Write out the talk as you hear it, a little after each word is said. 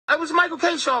was a Michael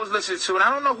K show I was listening to, and I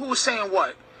don't know who was saying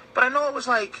what, but I know it was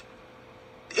like,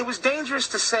 it was dangerous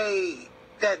to say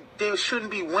that there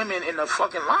shouldn't be women in the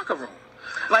fucking locker room.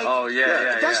 Like,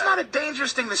 that's not a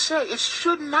dangerous thing to say. It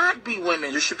should not be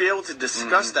women. You should be able to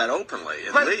discuss that openly,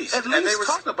 at least. At least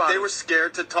talk about it. They were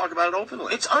scared to talk about it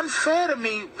openly. It's unfair to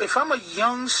me if I'm a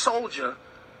young soldier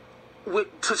with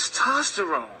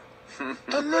testosterone, and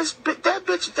that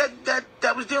bitch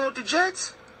that was dealing with the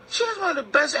Jets, she has one of the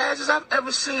best asses I've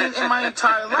ever seen in my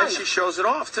entire life. And she shows it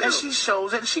off, too. And she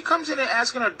shows it. And she comes in there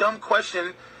asking a dumb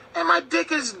question, and my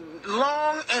dick is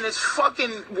long and it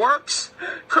fucking works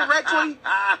correctly.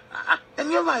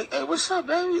 And you're like, hey, what's up,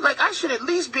 baby? Like, I should at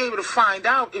least be able to find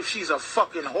out if she's a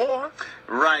fucking whore.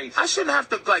 Right. I shouldn't have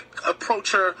to, like,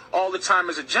 approach her all the time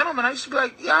as a gentleman. I used to be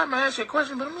like, yeah, I'm going to ask you a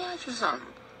question, but let me ask you something.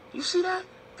 You see that?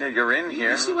 Yeah, you're in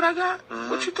here. You see what I got?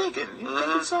 What you thinking? You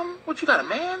thinking something? What, you got a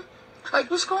man?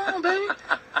 Like, what's going on, baby?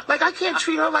 Like, I can't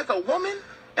treat her like a woman?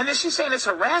 And then she's saying it's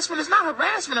harassment. It's not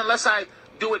harassment unless I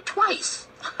do it twice.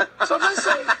 So if I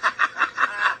say...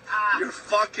 Your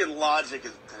fucking logic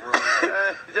is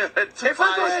brilliant. If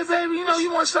I go, hey, baby, you know,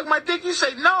 you want to suck my dick? You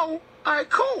say no. All right,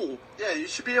 cool. Yeah, you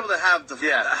should be able to have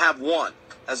one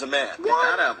as a man. One? You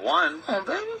gotta have one. Come on,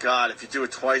 baby. God, if you do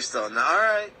it twice, though, all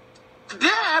right. Yeah,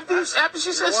 after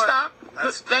she said stop,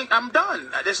 I'm done.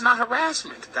 It's not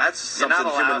harassment. That's something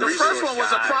human The resource first one was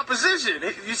a proposition.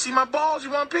 You see my balls?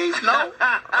 You want peace? No.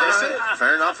 That's it.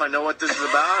 Fair enough. I know what this is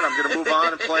about. I'm going to move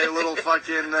on and play a little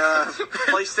fucking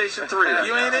PlayStation 3.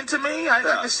 You ain't into me? I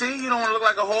can see. You don't want to look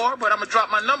like a whore, but I'm going to drop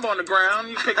my number on the ground.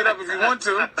 You pick it up if you want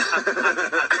to.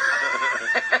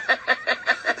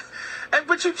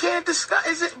 But you can't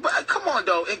discuss it. But come on,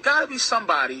 though. It got to be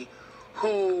somebody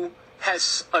who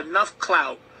has enough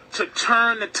clout to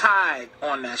turn the tide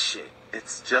on that shit.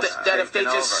 It's just that if they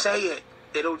just say it,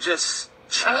 it'll just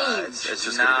change. It's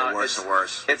just going to get worse and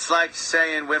worse. It's like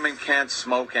saying women can't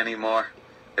smoke anymore.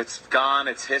 It's gone.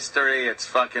 It's history. It's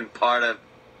fucking part of...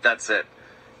 That's it.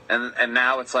 And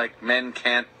now it's like men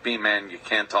can't be men. You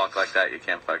can't talk like that. You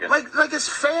can't fucking... Like it's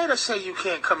fair to say you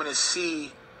can't come in and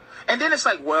see... And then it's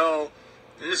like, well...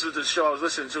 And this was the show I was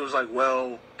listening to. It was like,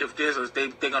 well, if there's they're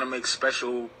going to make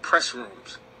special press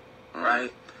rooms,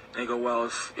 right? And they go, well,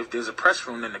 if there's a press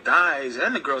room, then the guys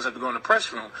and the girls have to go in the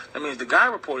press room. That means the guy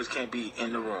reporters can't be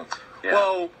in the room. Yeah.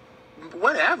 Well,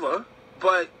 whatever.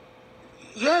 But,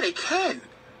 yeah, they can.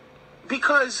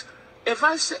 Because if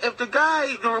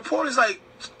the reporter's like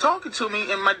talking to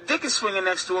me and my dick is swinging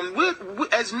next to him, we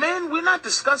as men, we're not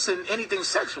discussing anything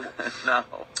sexual. No.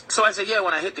 So I said, yeah,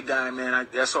 when I hit the guy, man,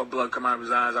 I saw blood come out of his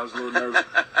eyes. I was a little nervous.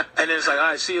 And then it's like,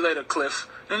 all right, see you later, Cliff.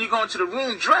 Then you go into the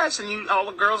room dressed, and all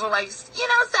the girls are like, you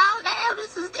know, so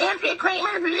this is Andrea Kramer.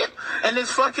 And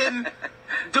it's fucking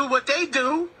do what they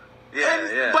do.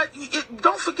 Yeah, But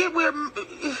don't forget,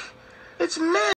 it's men.